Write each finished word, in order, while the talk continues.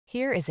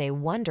Here is a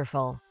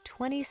wonderful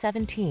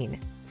 2017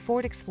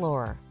 Ford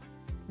Explorer.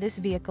 This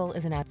vehicle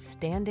is an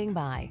outstanding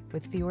buy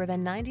with fewer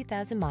than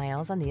 90,000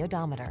 miles on the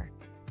odometer.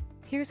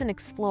 Here's an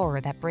Explorer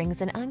that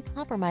brings an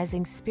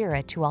uncompromising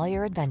spirit to all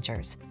your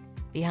adventures.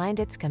 Behind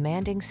its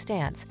commanding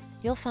stance,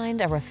 you'll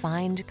find a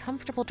refined,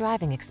 comfortable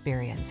driving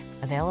experience,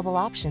 available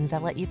options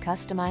that let you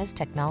customize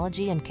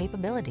technology and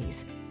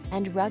capabilities,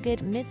 and rugged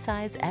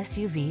midsize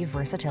SUV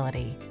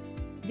versatility.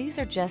 These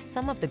are just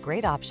some of the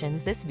great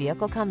options this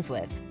vehicle comes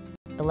with: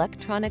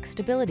 electronic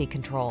stability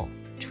control,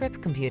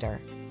 trip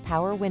computer,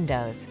 power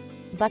windows,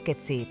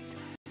 bucket seats,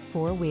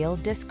 four-wheel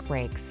disc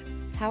brakes,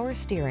 power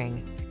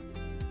steering.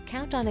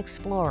 Count on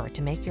Explorer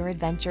to make your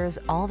adventures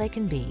all they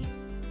can be.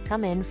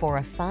 Come in for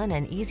a fun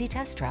and easy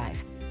test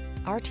drive.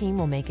 Our team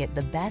will make it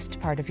the best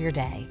part of your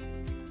day.